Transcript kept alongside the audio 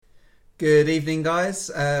Good evening,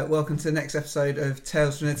 guys. Welcome to the next episode of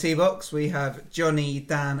Tales from the Tee Box. We have Johnny,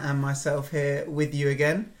 Dan, and myself here with you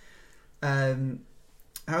again. How's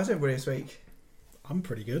everybody this week? I'm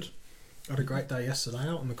pretty good. I had a great day yesterday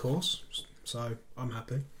out on the course, so I'm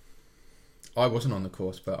happy. I wasn't on the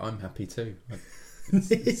course, but I'm happy too.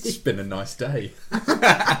 It's been a nice day.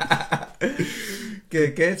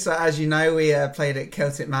 Good. So, as you know, we played at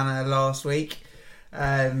Celtic Manor last week.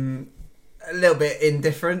 A little bit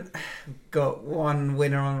indifferent. Got one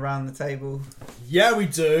winner on around the table. Yeah, we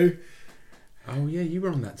do. Oh yeah, you were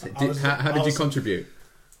on that team. How did you contribute?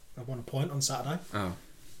 I won a point on Saturday. Oh,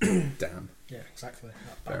 damn. Yeah, exactly.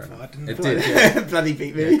 Fair That backfired, enough. didn't It did, yeah. Bloody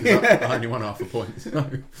beat me. Yeah, I only won half a point. So.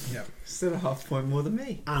 Yeah. Still a half point more than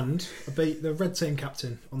me. And I beat the red team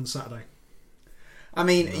captain on the Saturday. I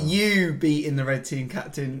mean, you beating the red team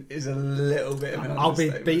captain is a little bit of an I'll be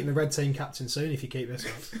understatement. beating the red team captain soon if you keep this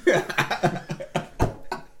up.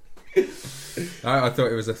 I thought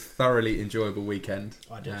it was a thoroughly enjoyable weekend.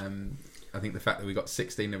 I did. I think the fact that we got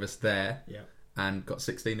 16 of us there Yeah. and got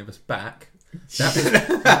 16 of us back,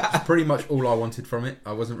 that's pretty much all I wanted from it.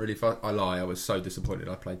 I wasn't really I lie, I was so disappointed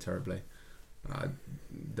I played terribly.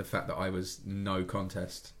 The fact that I was no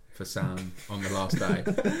contest for Sam on the last day.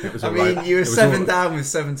 It was I mean, you were 7 down with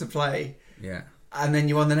 7 to play. Yeah. And then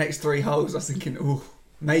you won the next 3 holes. I was thinking, oh,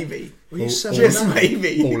 maybe. Were you All- 7 Just down?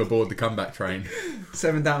 maybe. All aboard the comeback train.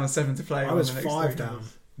 7 down with 7 to play. I won was the next 5 3 down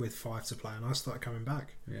holes. with 5 to play and I started coming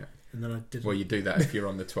back. Yeah. And then I didn't. Well, you do that if you're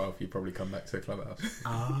on the 12th. You probably come back to the clubhouse.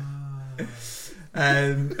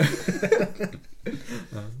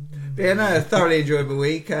 But yeah, no, a thoroughly enjoyable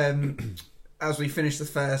week. As we finished the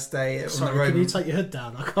first day on Sorry, the road. can you take your head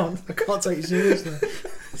down? I can't take you seriously.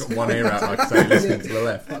 Got one ear out, like I say, listening to the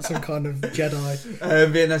left. Like some kind of Jedi.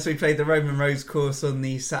 But yeah, no, so we played the Roman Roads course on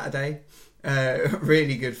the Saturday.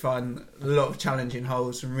 Really good fun. A lot of challenging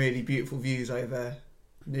holes, some really beautiful views over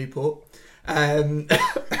Newport. I don't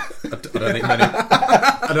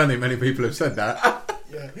think many people have said that.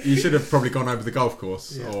 Yeah. You should have probably gone over the golf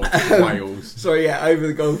course or Wales. Sorry, yeah, over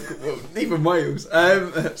the Gulf, well, even Wales.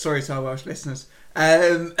 Sorry to our Welsh listeners.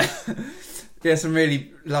 Yeah, some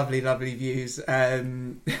really lovely views.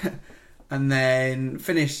 And then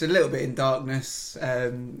finished a little bit in darkness, a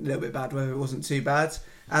little bit bad weather. It wasn't too bad.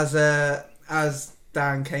 As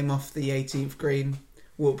Dan came off the 18th green,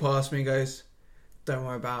 walked past me and goes, "Don't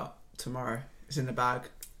worry about tomorrow. It's in the bag.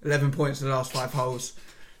 11 points in the last 5 holes.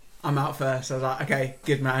 I'm out first." I was like, "Okay,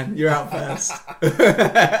 good man, you're out first." How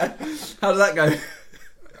did that go?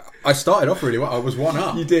 I started off really well. I was one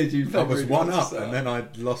up. You did. You I was really one well to up, start. and then I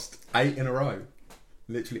lost 8 in a row.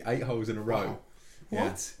 Literally 8 holes in a row. Wow. Yeah.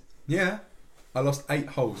 What? Yeah. I lost 8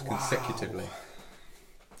 holes consecutively.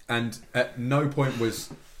 And at no point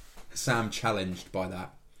was Sam challenged by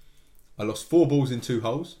that. I lost 4 balls in 2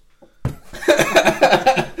 holes.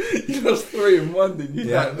 You lost 3 in 1, didn't you?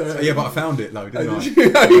 Yeah, but I found it though, didn't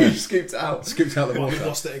I? You scooped it out. Scooped out the What, water. you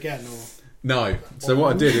lost it again? Or? No. So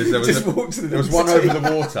what I did is Just walked to the there was next one over tee.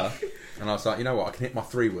 the water, and I was like, you know what? I can hit my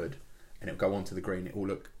 3-wood, and it'll go onto the green. It will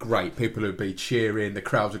look great. People would be cheering. The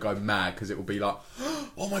crowds would go mad because it would be like,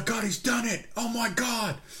 oh my god, he's done it! Oh my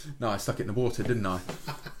god! No, I stuck it in the water, didn't I?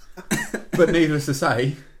 But needless to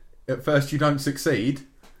say, at first you don't succeed.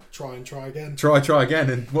 Try again. Try again,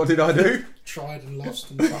 and what did I do? Tried and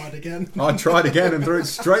lost and tried again. I tried again and threw it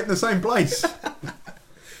straight in the same place.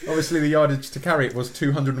 Obviously, the yardage to carry it was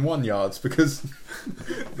 201 yards because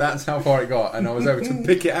that's how far it got, and I was able to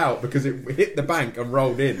pick it out because it hit the bank and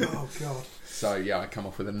rolled in. Oh god. So yeah, I come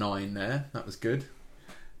off with a 9 there. That was good.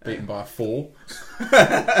 Beaten by a 4.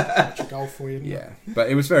 That's a goal for you. Isn't it? Yeah, but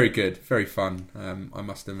it was very good, very fun. I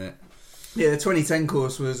must admit. Yeah, the 2010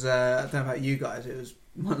 course was, I don't know about you guys, it was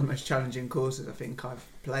one of the most challenging courses I think I've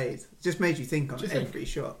played. It just made you think on every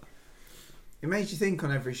shot. It made you think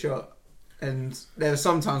on every shot. And there were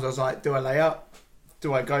some times I was like, do I lay up?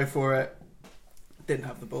 Do I go for it? Didn't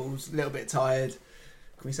have the balls. A little bit tired.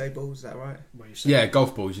 Can we say balls? Is that right? Well, you said Yeah,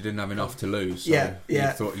 golf balls. You didn't have enough to lose. So Yeah. You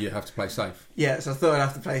thought you'd have to play safe. Yeah, so I thought I'd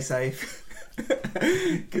have to play safe.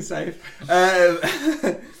 Good save.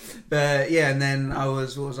 But yeah, and then I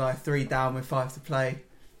was, 3 down with 5 to play.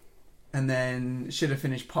 And then should have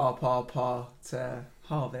finished par to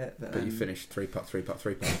halve it. But you finished 3-putt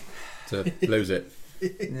to lose it.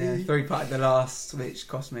 Yeah, 3 putt at the last, which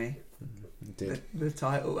cost me You did. the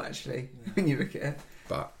title, actually, when you look at it.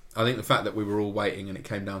 But I think the fact that we were all waiting and it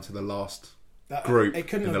came down to the last that, group it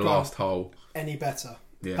couldn't in the have gone last hole. any better.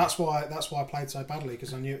 Yeah. That's why I played so badly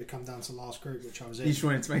because I knew it would come down to the last group, which I was in. You just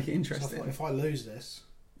wanted to make it So I interesting. thought if I lose this,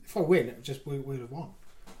 if I win, it just we would have won.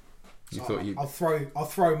 You So thought I'll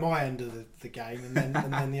throw my end of the game and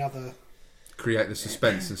then the other create the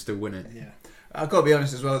suspense and still win it. Yeah. I've got to be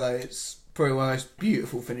honest as well, though. It's probably one of the most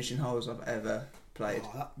beautiful finishing holes I've ever played.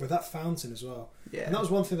 With that fountain as well. Yeah. And that was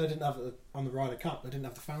one thing they didn't have on the Ryder Cup. They didn't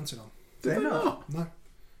have the fountain on. Did they not? No.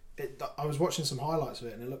 I was watching some highlights of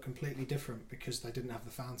it and it looked completely different because they didn't have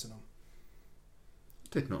the fountain on.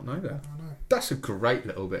 Did not know that. I know. That's a great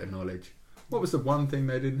little bit of knowledge. What was the one thing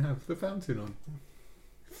they didn't have the fountain on?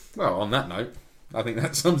 Well, on that note, I think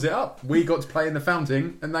that sums it up. We got to play in the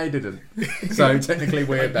fountain and they didn't. So technically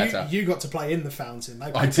we're better. You got to play in the fountain. They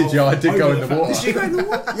I played did, yeah, I did over go in the water. Did you go in the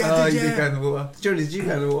water? Yeah, Oh, did you you? did go in the water. Johnny, did you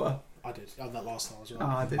go in the water? I did. I had that last time as well.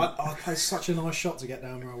 Oh, I did. I played such a nice shot to get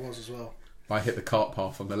down where I was as well. I hit the cart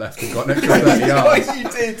path on the left and got an extra 30 yards. you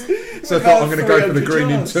did. So I thought I'm going to go for the 300 green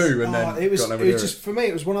yards. in 2 and then it was got nowhere near just for me.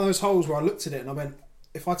 It was one of those holes where I looked at it and I went,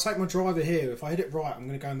 if I take my driver here, if I hit it right, I'm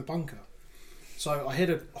going to go in the bunker. So I hit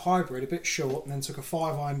a hybrid a bit short and then took a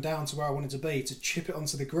 5-iron down to where I wanted to be to chip it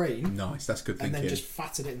onto the green Nice, that's good and thinking. then just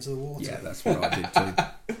fatted it into the water. Yeah, that's what I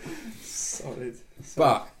did too. Solid.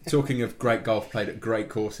 But talking of great golf played at great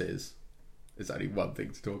courses, there's only one thing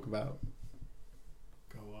to talk about.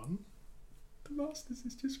 Go on. The Masters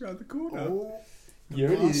is just round the corner. Oh, You're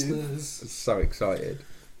Masters. I'm so excited.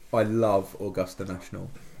 I love Augusta National.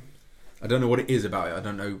 I don't know what it is about it.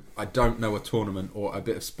 I don't know a tournament or a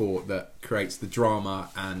bit of sport that creates the drama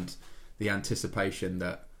and the anticipation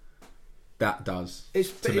that does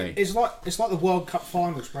to me. It's like the World Cup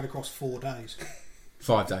final spread across 4 days.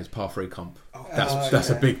 5 days par 3 comp. Oh, That's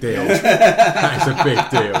a big deal. That is a big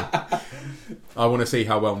deal. I want to see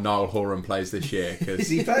how well Niall Horan plays this year Is because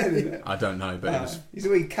he playing in it? I don't know, but it was, He's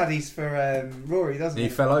always caddies for Rory, doesn't he? he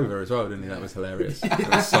fell over as well, didn't he? That was hilarious. It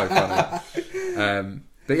was so funny.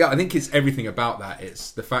 But yeah, I think it's everything about that.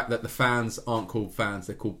 It's the fact that the fans aren't called fans;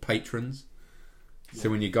 they're called patrons. So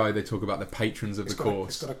when you go, they talk about the patrons of the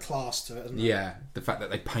course. It's got a class to it, hasn't it? Yeah, the fact that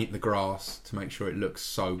they paint the grass to make sure it looks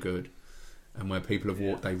so good. And where people have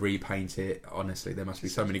walked, they repaint it. Honestly, there must be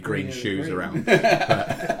so many green shoes around. But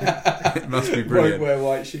it must be Won't brilliant. wear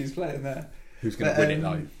white shoes playing there. Who's going to win it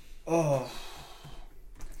though? Oh,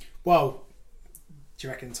 Well, do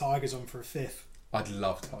you reckon Tiger's on for a 5th? I'd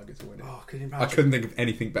love Tiger to win it. Oh, can you I imagine? couldn't think of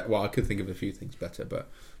anything better. Well, I could think of a few things better, but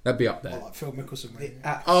that'd be up there. Like Phil Mickelson winning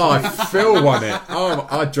it. Oh, if Phil won it. Oh,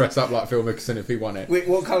 I'd dress up like Phil Mickelson if he won it. Wait,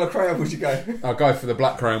 what colour crayon would you go? I'll go for the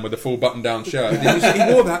black crayon with the full button-down shirt.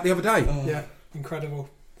 He wore that the other day. Yeah, incredible.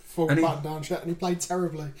 Full And he- button down shirt, and he played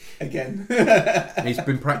terribly. Again. He's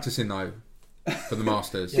been practicing though for the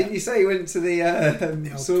Masters. Didn't you say he went to the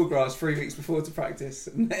Sawgrass 3 weeks before to practice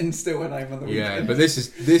and then still went home on the weekend? Yeah, but this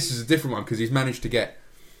is a different one because he's managed to get.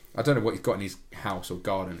 I don't know what he's got in his house or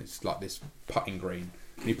garden. It's like this putting green.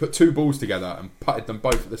 And he put 2 balls together and putted them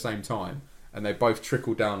both at the same time, and they both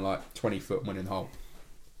trickled down like 20 foot winning hole.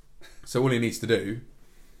 So all he needs to do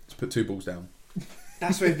is put 2 balls down.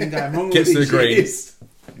 That's where he's been going wrong. Gets all to the these green. years.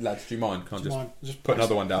 Lads, do you mind? Can I just Mine, just put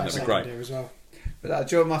another one down? place That'd be that great. idea as well. But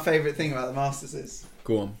do you know what my favourite thing about the Masters is?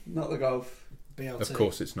 Go on. Not the golf. BLT. Of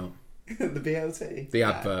course it's not. The BLT. The No.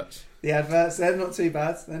 adverts. The adverts, they're not too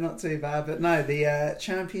bad. But no, the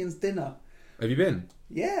Champions Dinner. Have you been?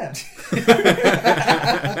 Yeah.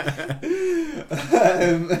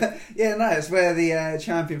 Yeah, no, it's where the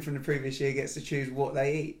champion from the previous year gets to choose what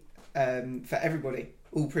they eat for everybody,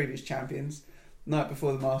 all previous champions, night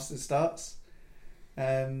before the Masters starts.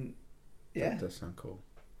 Yeah. That does sound cool.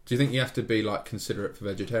 Do you think you have to be like considerate for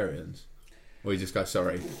vegetarians? Or you just go,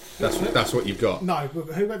 sorry, that's what you've got? No, but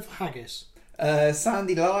who went for haggis?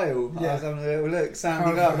 Sandy Lyle. I Yeah. was having a little look. Sandy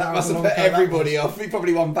How- Lyle. That how must have long put ago that everybody was? off. He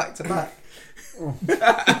probably won back to back. All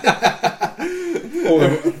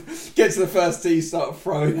the- Get to the first tee, start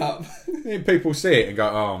throwing up. people see it and go,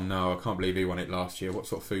 oh no, I can't believe he won it last year. What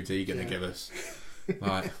sort of food's he going to Yeah. give us?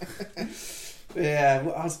 Like, Yeah,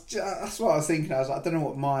 well, that's what I was thinking. I was like, I don't know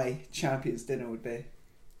what my Champions Dinner would be.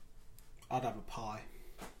 I'd have a pie.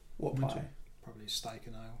 What Would pie? Probably steak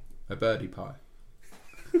and ale. a birdie pie.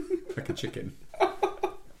 Like a chicken.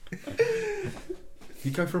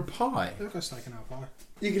 You go for a pie? I'll go steak and ale pie.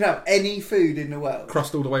 You can have any food in the world.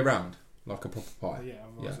 Crust all the way round? Like a proper Oh, pie? yeah,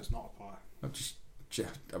 otherwise Yeah. it's not a pie. I'm just...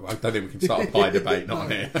 I don't think we can start a pie debate, not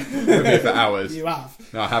on here. We'll be here for hours. You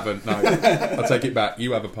have. No, I haven't. No, I'll take it back.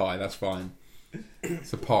 You have a pie. That's fine.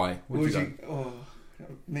 It's a pie. What Would do you you? Oh,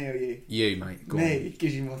 me or you? You, mate. Go Me. on.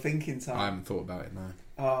 Gives you more thinking I time. haven't thought about it. No,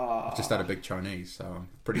 Oh. I've just had a big Chinese, so I'm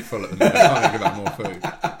pretty full at the minute. I can't think about more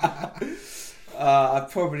food. I'd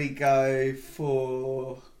probably go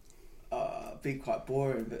for. Be quite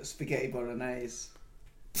boring, but spaghetti bolognese.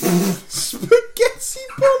 Spaghetti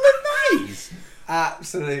bolognese.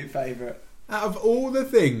 Absolute favourite. Out of all the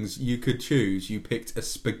things you could choose, you picked a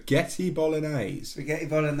spaghetti bolognese. Spaghetti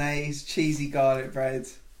bolognese, cheesy garlic bread.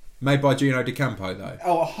 Made by Gino Di Campo, though.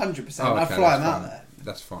 Oh, 100%. Oh, I'd okay, fly that's him out fine. there.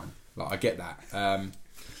 That's fine. Like, I get that.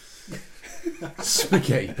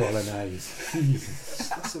 Spaghetti bolognese.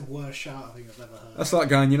 That's the worst shout I think I've ever heard. That's like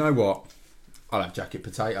going, you know what? I'll have jacket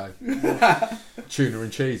potato. Tuna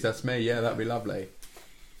and cheese, that's me. Yeah, that'd be lovely.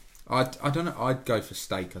 I don't know. I'd go for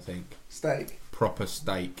steak, I think. Steak. Proper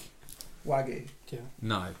steak. Wagyu. Yeah.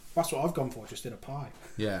 No. That's what I've gone for, just in a pie.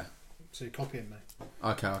 Yeah. So you're copying me.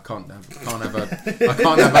 Okay, I can't have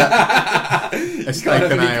a steak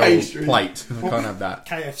and ale pastry. plate. I can't have that.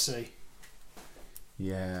 KFC.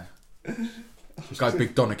 Yeah. Go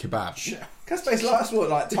big doner kebab. Shit. That's what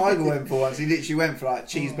like Tiger went for once. He literally went for like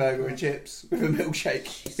cheeseburger and chips with a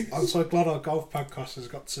milkshake. I'm so glad our golf podcast has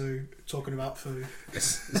got to talking about food.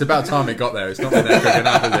 It's about time it got there. It's not been there quick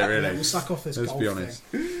enough, is it? Yeah, Really? we'll sack off this Let's golf be honest.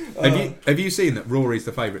 thing. Have you seen that Rory's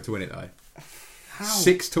the favourite to win it though? How?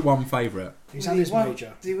 6-1 favourite. He's had his won-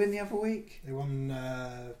 major. Did he win the other week? They won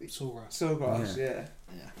Sawgrass. Sawgrass, Yeah.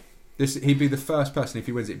 yeah. He'd be the first person, if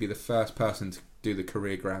he wins it, he'd be the first person to do the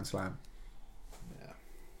career Grand Slam, Yeah.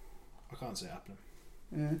 I can't see it happening.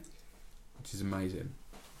 Yeah. which is amazing.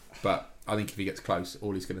 But I think if he gets close,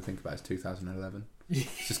 all he's going to think about is 2011.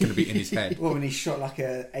 It's just going to be in his head. Well, when he shot like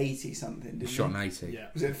a 80 something, He didn't shot he? an 80. Yeah.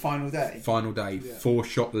 Was it final day? Final day, Yeah.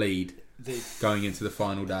 4-shot lead The going into the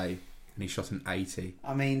final day, and he shot an 80.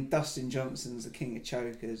 I mean, Dustin Johnson's the king of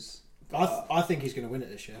chokers. I think he's going to win it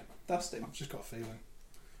this year. Dustin. I've just got a feeling.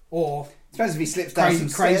 Or Depends if he slips down some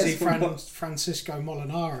crazy stairs. Francisco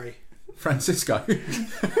Molinari. Francisco.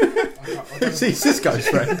 I don't Is he Cisco's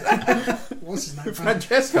friend? What's his name?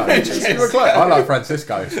 Francesco. You were close. I like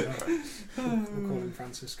Francisco. We'll call him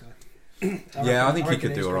Francisco. Yeah, I think he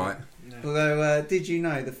could he's do all gonna- right. Yeah. Although, did you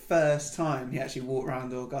know the first time he actually walked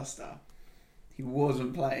around Augusta, he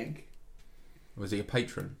wasn't playing. Was he a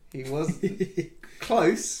patron? He was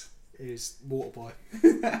close. He's Waterboy.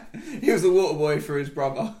 He was the water boy for his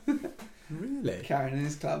brother, Really? carrying in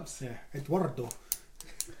his clubs. Yeah, Eduardo.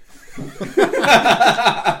 He's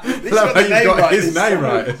Love how the you've name got right his this name time.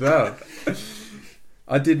 right as well.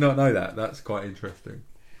 I did not know that. That's quite interesting.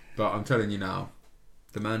 But I'm telling you now,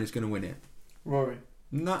 the man who's going to win it. Rory.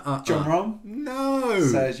 Nuh-uh. John Rom. No.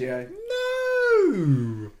 Sergio.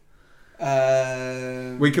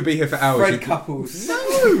 No. We could be here for hours. Fred You could- Couples. No.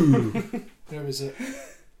 Who is it?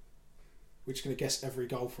 We're just going to guess every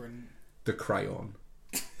golfer in. The Crayon.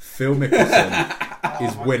 Phil Mickelson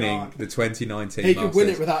is my winning God. the 2019 He could Masters. win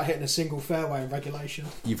it without hitting a single fairway in regulation.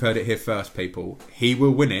 You've heard it here first, people. He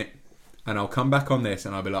will win it, and I'll come back on this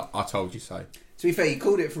and I'll be like, I told you so. To be fair, you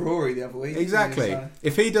called it for Rory the other week. didn't you? Exactly. So-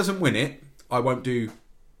 If he doesn't win it, I won't do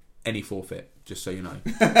any forfeit, just so you know.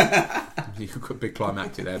 You could put big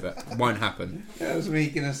climactic there, but it won't happen. That was me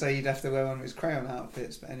going to say you'd have to wear one of his crayon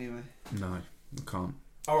outfits, but anyway. No, I can't.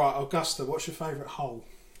 All right, Augusta, what's your favourite hole?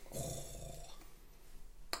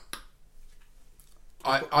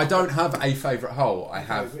 I don't have a favourite hole. I Okay,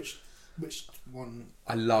 have. which one?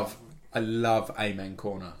 I love Amen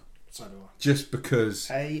Corner. So do I. Just because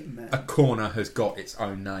Amen. a corner has got its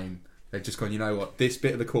own name. They've just gone, you know what, this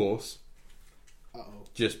bit of the course, Uh-oh.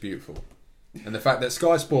 just beautiful. And the fact that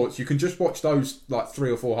Sky Sports, you can just watch those like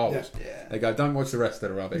 3 or 4 holes. Yeah. Yeah. They go, don't watch the rest of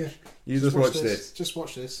the rubbish. Yeah. You just watch this. Just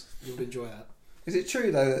watch this. You'll enjoy that. Is it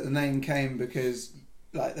true though that the name came because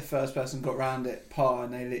like the first person got round it par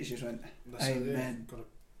and they literally just went That's it, yeah. Amen. Got to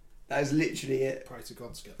That is literally it. pray to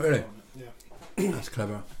God to get Really? on it. Yeah. That's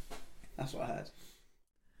clever. That's what I heard.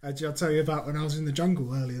 Did I tell you about when I was in the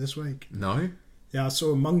jungle earlier this week? No? Yeah, I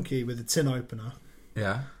saw a monkey with a tin opener.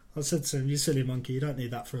 Yeah. I said to him, "You silly monkey, you don't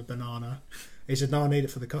need that for a banana." He said, "No, I need it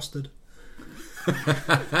for the custard."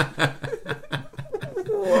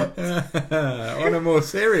 On a more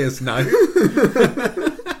serious note,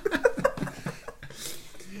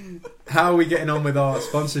 how are we getting on with our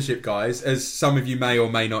sponsorship, guys? As some of you may or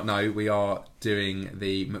may not know, we are doing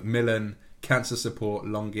the Macmillan Cancer Support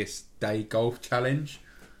Longest Day Golf Challenge.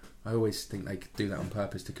 I always think they could do that on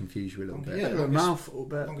purpose to confuse you a little bit. Yeah, A little mouthful,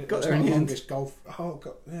 but got it's there in not the end. longest golf. Oh,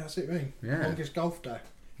 God, yeah, I see what you mean. Yeah. Longest golf day.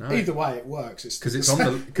 No. Either way, it works. It's Because it's the on the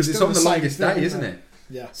same- because it's still on the same longest thing, day, isn't it?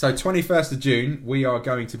 Yeah. So 21st of June, we are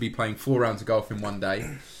going to be playing 4 rounds of golf in one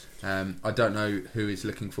day. I don't know who is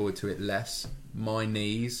looking forward to it less. My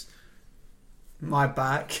knees My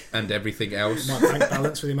back. and everything else. My bank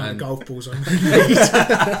balance with the amount And- of golf balls on.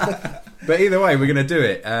 But either way, we're going to do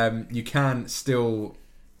it. You can still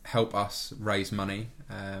help us raise money.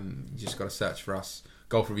 You just got to search for us,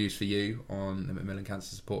 Golf Reviews for You, on the Macmillan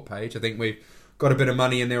Cancer Support page. I think we've got a bit of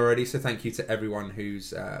money in there already, so thank you to everyone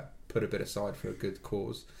who's put a bit aside for a good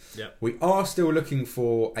cause. Yep. We are still looking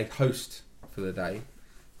for a host for the day.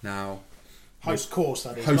 Now, Host course,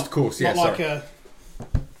 that is. Host course, yeah, Not like sorry. a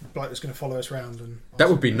bloke that's going to follow us around. That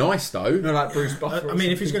would be nice, though. Not like Bruce Buffer. I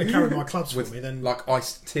mean, if he's going to carry my clubs With for me, then like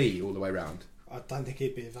iced tea all the way round. I don't think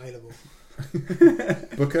he'd be available.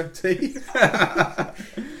 Booker tea?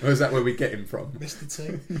 Or is that where we get him from? Mr.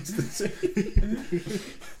 T.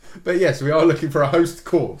 But yes, we are looking for a host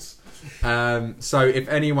course. So if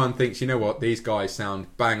anyone thinks, you know what, these guys sound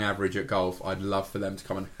bang average at golf, I'd love for them to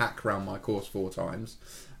come and hack around my course 4 times.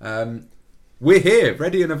 We're here,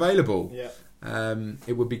 ready and available. Yeah.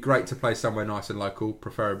 It would be great to play somewhere nice and local,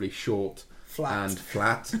 preferably short Flat. and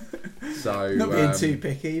flat. So Not being too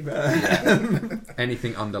picky, but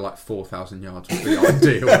anything under like 4,000 yards would be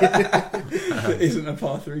ideal. isn't a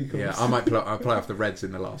par 3 course. Yeah, I'll play off the Reds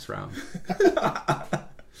in the last round.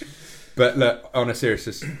 But look, on a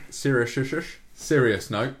serious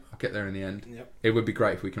note, I'll get there in the end. Yep. It would be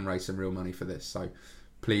great if we can raise some real money for this. So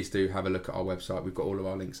please do have a look at our website. We've got all of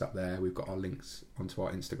our links up there. We've got our links onto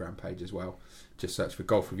our Instagram page as well. Just search for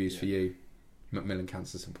Golf Reviews for You, Macmillan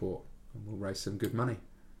Cancer Support, and we'll raise some good money.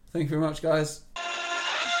 Thank you very much, guys.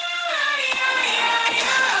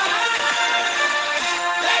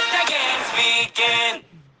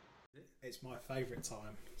 It's my favourite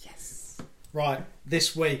time. Yes. Right,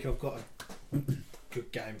 this week I've got a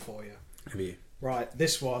good game for you. Have you? Right,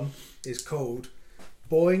 this one is called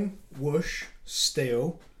Boing, Whoosh,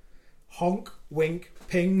 Steel, Honk, Wink,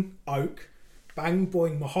 Ping, Oak, Bang,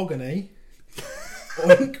 Boing, Mahogany,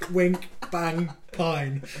 Oink, Wink, Bang,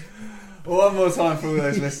 Pine. One more time for all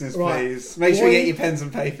those listeners, Right. please. Make sure you Boing- get your pens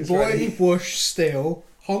and papers ready. Boing, Whoosh, Steel,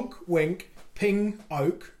 Honk, Wink, Ping,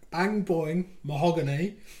 Oak, Bang, Boing,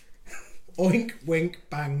 Mahogany, Oink, Wink,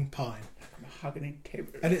 Bang, Pine. Mahogany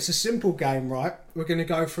table. And it's a simple game, right? We're going to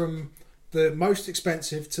go from the most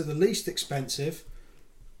expensive to the least expensive.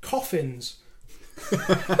 Coffins.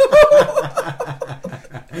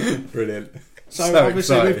 Brilliant. So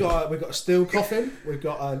obviously exciting. we've got a steel coffin, we've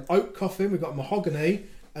got an oak coffin, we've got mahogany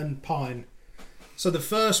and pine. So the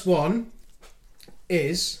first one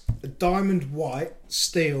is a diamond white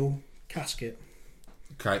steel casket.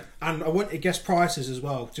 Okay. And I want to guess prices as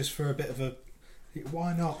well, just for a bit of a...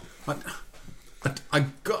 Why not?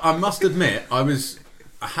 I must admit, I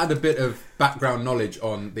had a bit of background knowledge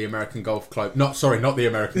on the American Golf Clothing. Not the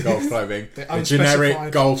American Golf Clothing. The the generic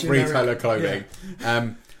unspecified golf generic, retailer clothing.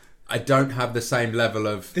 I don't have the same level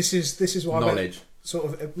of This is why I went knowledge. sort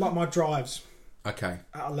of like my drives Okay.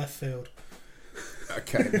 out of left field.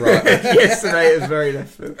 Okay. Right. Yesterday it was very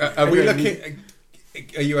left field. Are we looking?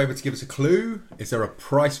 Are you able to give us a clue? Is there a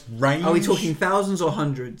price range? Are we talking thousands or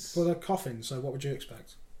hundreds? Well, they're coffins, so what would you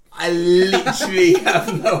expect? I literally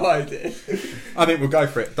have no idea. I think we'll go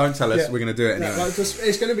for it. Don't tell us. Yeah. We're going to do it Yeah, anyway. like,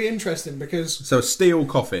 it's going to be interesting because So a steel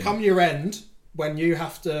coffin. come your end, when you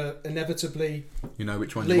have to inevitably You know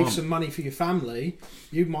which one you leave want. some money for your family,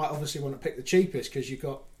 you might obviously want to pick the cheapest because you've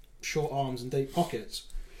got short arms and deep pockets.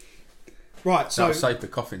 Right, so That'll save the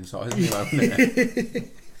coffin size anyway, wouldn't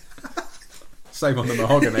it? Save on the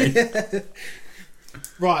mahogany.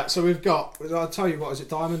 right, so we've got. I'll tell you what. Is it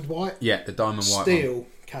diamond white? Yeah, the diamond white Steel one.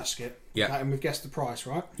 casket. Yeah. Okay, and we've guessed the price,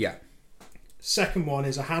 right? Yeah. Second one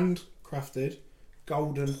is a handcrafted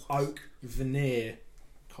golden oak veneer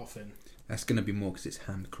coffin. That's going to be more because it's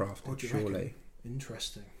handcrafted, What do you surely. reckon?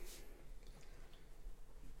 Interesting.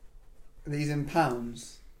 Are these in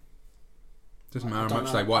pounds? Doesn't I matter how don't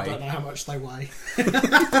much know- they weigh. I don't know how much they weigh.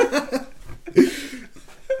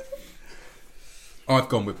 I've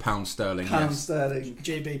gone with pound sterling. Pounds Yes. sterling.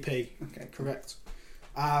 GBP. Okay. Correct.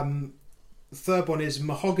 The third one is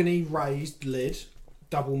mahogany raised lid,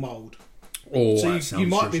 double mould. Oh, So that you sounds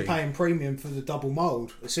might be sushi. paying premium for the double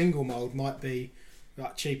mould. A single mould might be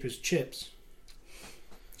like cheap as chips.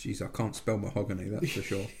 Jeez, I can't spell mahogany. That's for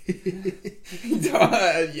sure.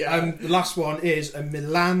 Yeah. And the last one is a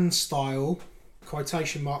Milan style,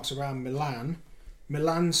 quotation marks around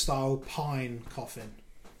Milan style pine coffin.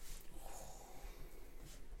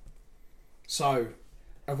 So,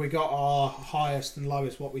 have we got our highest and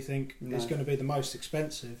lowest? What we think is No. going to be the most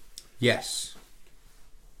expensive? Yes.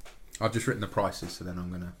 I've just written the prices, so then I'm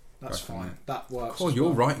going to. That's Go from fine. there. That works. Oh, as your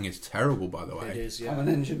well. writing is terrible, by the way. It is, yeah. I'm an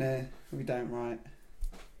engineer. We don't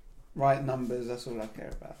write numbers. That's all I care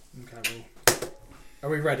about. Okay, well, are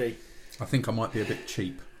we ready? I think I might be a bit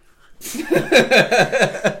cheap.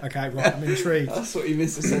 Okay, right. I'm intrigued. That's what you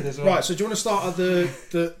missed to say as well. Right, so do you want to start at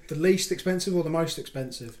the least expensive or the most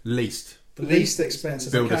expensive? Least. The Least least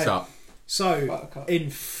expensive. Build okay. us up. So, Buttercup. in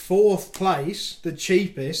fourth place, the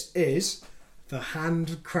cheapest is the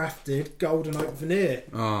handcrafted golden oak veneer.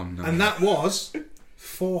 Oh, no. And that was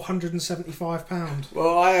 £475.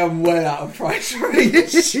 Well, I am well out of price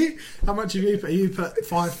range. How much have you put? You put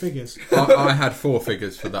 5 figures. I had 4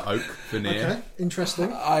 figures for the oak veneer. Okay,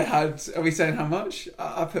 interesting. I had. Are we saying how much?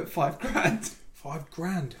 I put £5,000.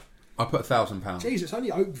 £5,000. I put £1,000. Jeez, it's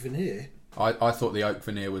only oak veneer. I thought the oak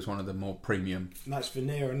veneer was one of the more premium. And that's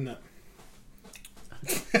veneer, isn't it?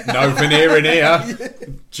 No veneer in here.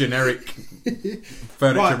 Generic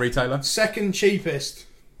furniture Right. retailer. Second cheapest.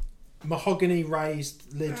 Mahogany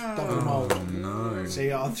raised lid double mould. No.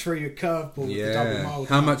 See, I threw you a curveball with the double Yeah. mould.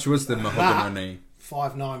 How much was the mahogany?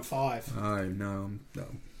 £595. Oh no.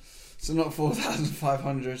 So not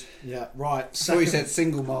 4,500. Yeah, right. I thought you Second, said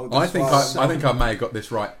single mould. I as think well. I think I may have got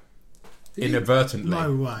this right inadvertently.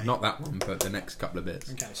 No way. Not that one, but the next couple of bits.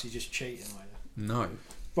 Okay, so you're just cheating, are you? No.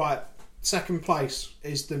 Right. Second place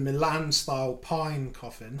is the Milan style pine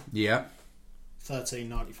coffin, Yeah.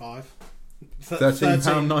 £13.95.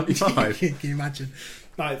 £13.95. Can you imagine?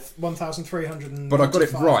 No, 1,300. But I got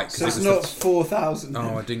it right, 'cause So it it's was not the- 4,000.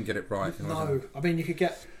 Oh, I didn't get it right. No, I mean you could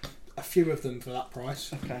get a few of them for that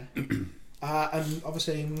price. Okay. And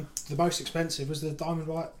obviously, the most expensive was the diamond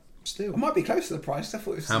white steel. I might be close to the price. I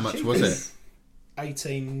thought it was How the much was cheapest. it?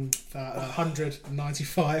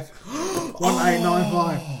 1,895.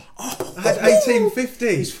 1,895. I had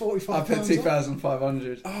 1850. He's 45. I put pounds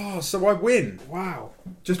 2,500. Oh, so I win off. Wow.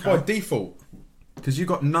 just Okay. by default because you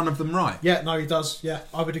got none of them right. Yeah, no, he does. Yeah,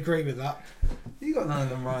 I would agree with that. You got none of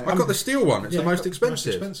them right. I got the steel one. It's Yeah, the most Most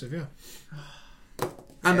expensive, expensive, yeah.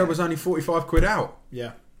 and I was only 45 quid out.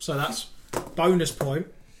 Yeah. So that's bonus point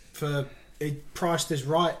for he priced his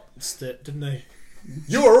right, didn't he?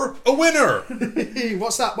 You're a winner.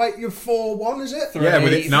 What's that? Wait, you're 4-1, is it? Yeah,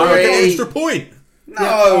 with it. No, I Three. get an extra point.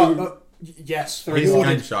 No. Yes. Here's the game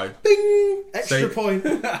Rewarded. show. Bing! Extra See? point.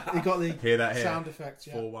 You got the Hear that here? sound effect.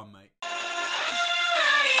 Yeah. 4-1, mate.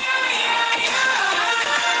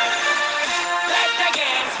 Let the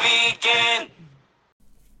games begin.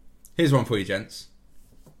 Here's one for you, gents.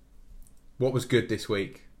 What was good this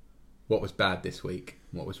week? What was bad this week?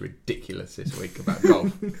 What was ridiculous this week about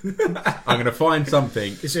golf? I'm going to find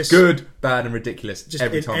something Is this good, bad, and ridiculous Just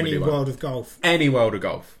every in time we any do one. world of golf. Any world of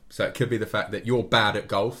golf. So it could be the fact that you're bad at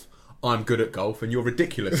golf, I'm good at golf, and you're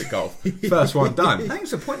ridiculous at golf. First one done. Thanks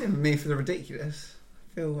for pointing me for the ridiculous.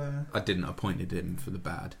 I feel. I didn't. I pointed him for the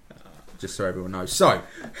bad. Just so everyone knows. So,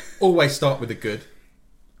 always start with the good.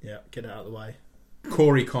 Yeah, get it out of the way.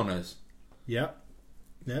 Corey Connors. Yeah.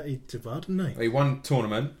 Yeah, he did well, didn't he? He won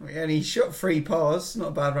tournament. And he shot 3 pars. Not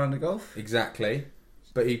a bad round of golf. Exactly.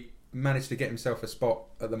 But he managed to get himself a spot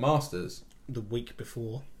at the Masters The week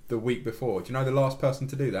before. the week before. Do you know the last person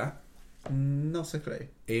to do that? Not a clue.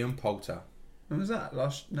 Ian Poulter. When was that?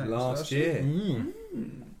 Last year. Mm.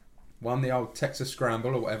 Won the old Texas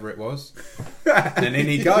Scramble or whatever it was. And in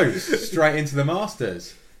he goes. Straight into the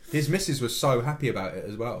Masters. His missus was so happy about it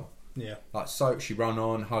as well. Yeah. Like, so she ran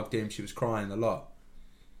on, hugged him, she was crying a lot.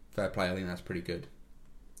 Fair play, I think that's pretty good.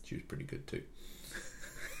 She was pretty good too.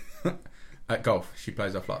 At golf, she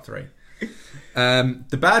plays off like 3.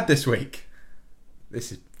 The bad this week.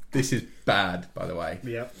 This is bad, by the way.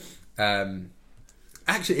 Yeah.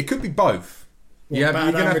 Actually, it could be both. What, You're bad gonna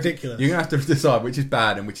and have to- ridiculous? you're going to have to decide which is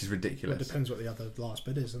bad and which is Well, ridiculous. it depends what the other last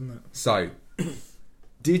bit is, doesn't it? So,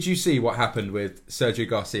 did you see what happened with Sergio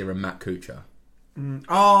Garcia and Matt Kuchar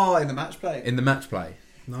Oh, in the match play. in the match play?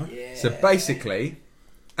 No? Yeah. So basically,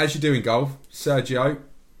 as you do in golf, Sergio,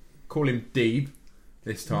 call him Deeb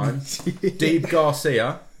this time. Deeb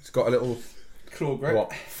Garcia has got a little Claw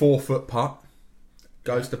grip. 4-foot putt.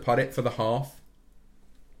 Goes to putt it for the half.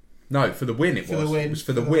 No, for the win it For was. the win. It was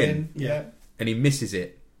for the win. Yeah. And he misses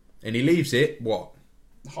it. And he leaves it, what?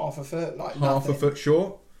 Half a foot. Like Half nothing. a foot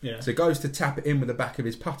short. Yeah. So goes to tap it in with the back of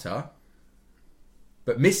his putter,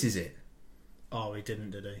 but misses it. Oh, he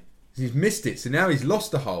didn't, did he? He's missed it, so now he's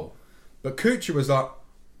lost the hole. But Kuchar was like,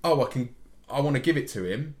 "Oh, I want to give it to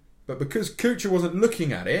him," but because Kuchar wasn't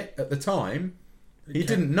looking at it at the time, he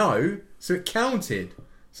didn't know, so it counted.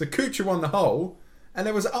 So Kuchar won the hole, and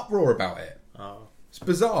there was an uproar about it. Oh. It's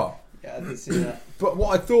bizarre. Yeah, I did see that. But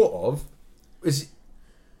what I thought of is,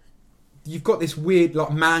 you've got this weird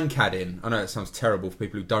like man-cadding. I know that sounds terrible for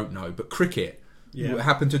people who don't know, but cricket. Yeah. What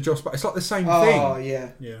happened to Josh? But it's like the same Oh thing. yeah.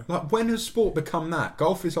 Yeah. Like, when has sport become that?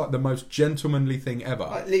 Golf is like the most gentlemanly thing ever.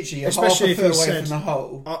 Like literally, Especially half if a you foot away said- from the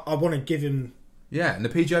hole. I want to give him. Yeah, and the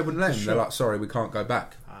PGA wouldn't let him. They're Sure. like, sorry, we can't go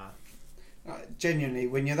back. Like, genuinely,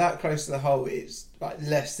 when you're that close to the hole, it's like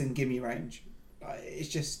less than gimme range. Like, it's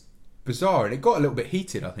just Bizarre, and it got a little bit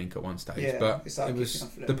heated, I think, at one stage. Yeah, but it started it was kicking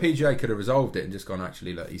off a the little bit. PGA could have resolved it and just gone,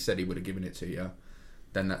 actually, look, he said he would have given it to you,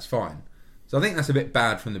 then that's fine. So I think that's a bit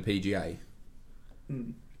bad from the PGA.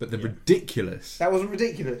 But the ridiculous... That wasn't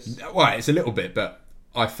ridiculous. Well, it's a little bit, but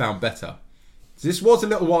I found better. So this was a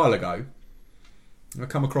little while ago. I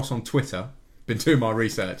come across on Twitter. Been doing my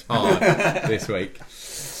research hard this week.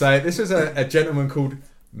 So this was a gentleman called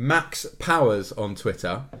Max Powers on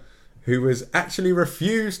Twitter, who was actually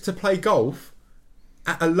refused to play golf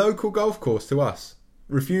at a local golf course to us.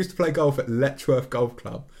 Refused to play golf at Letchworth Golf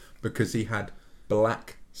Club because he had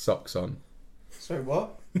black socks on. Sorry,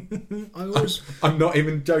 what? I'm not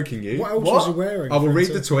even joking you. What else was he wearing? I will read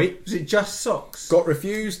the tweet. Was it just socks? Got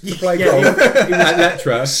refused to play golf at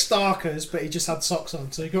Letchworth. Starkers, but he just had socks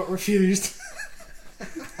on, so he got refused.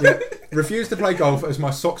 Yeah. Refused to play golf as my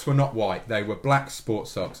socks were not white. They were black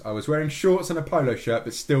sports socks. I was wearing shorts and a polo shirt,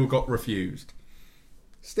 but still got refused.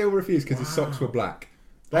 Still refused because his socks were black.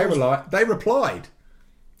 They replied.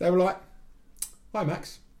 They were like, "Hi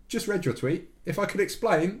Max, just read your tweet. If I could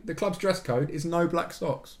explain, the club's dress code is no black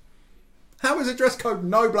socks." How is a dress code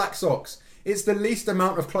no black socks? It's the least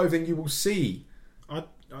amount of clothing you will see. I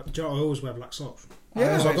always wear black socks.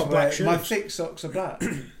 Yeah, I've got black My shoes. thick socks are black.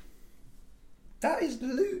 That is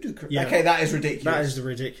ludicrous. Yeah. Okay, that is ridiculous. That is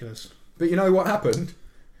ridiculous. But you know what happened?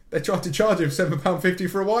 They tried to charge him £7.50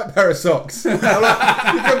 for a white pair of socks. They're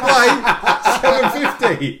like, you can pay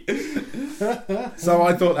 £7.50. So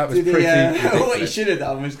I thought that was pretty ridiculous. What he should have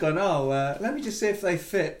done was gone, let me just see if they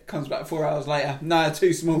fit. Comes back 4 hours later. No,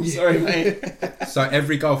 too small. Sorry, mate. So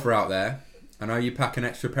every golfer out there, I know you pack an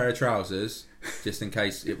extra pair of trousers just in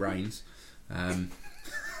case it rains.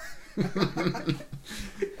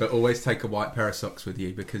 But always take a white pair of socks with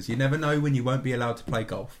you because you never know when you won't be allowed to play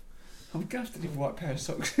golf. I'm going to have to leave a white pair of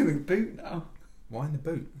socks in the boot now. Why in the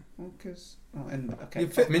boot? Well, because... okay, You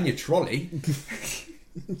fit them in your trolley.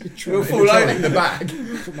 It'll fall over in the bag.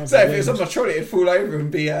 So if it was on my trolley, it'd fall over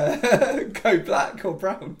and be go black or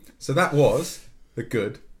brown. So that was the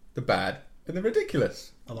good, the bad, and the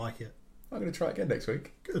ridiculous. I like it. I'm going to try it again next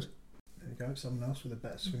week. Good. There you go. Someone else with a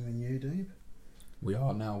better swing than you, Deeb. We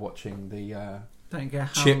are now watching the Don't get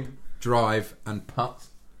how... chip, drive, and putt.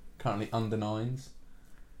 Currently under nines,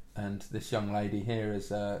 and this young lady here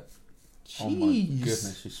is. Oh my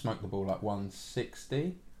goodness, she smoked the ball like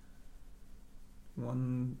 160.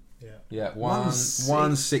 Yeah,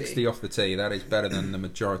 160 off the tee. That is better than the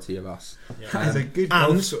majority of us. Yeah. That is a good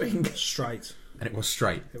And golf swing. straight. And it was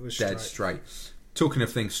straight. It was dead straight. Talking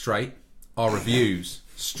of things straight, our reviews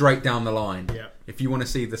straight down the line. Yeah. If you want to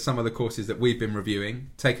see some of the courses that we've been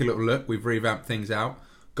reviewing, take a little look. We've revamped things out.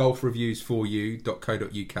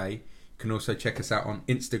 golfreviewsforyou.co.uk. You can also check us out on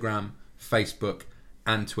Instagram, Facebook,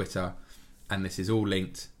 and Twitter. And this is all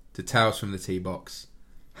linked to Tales from the Tee Box.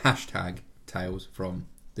 #Tales from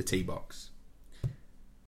the Tee Box.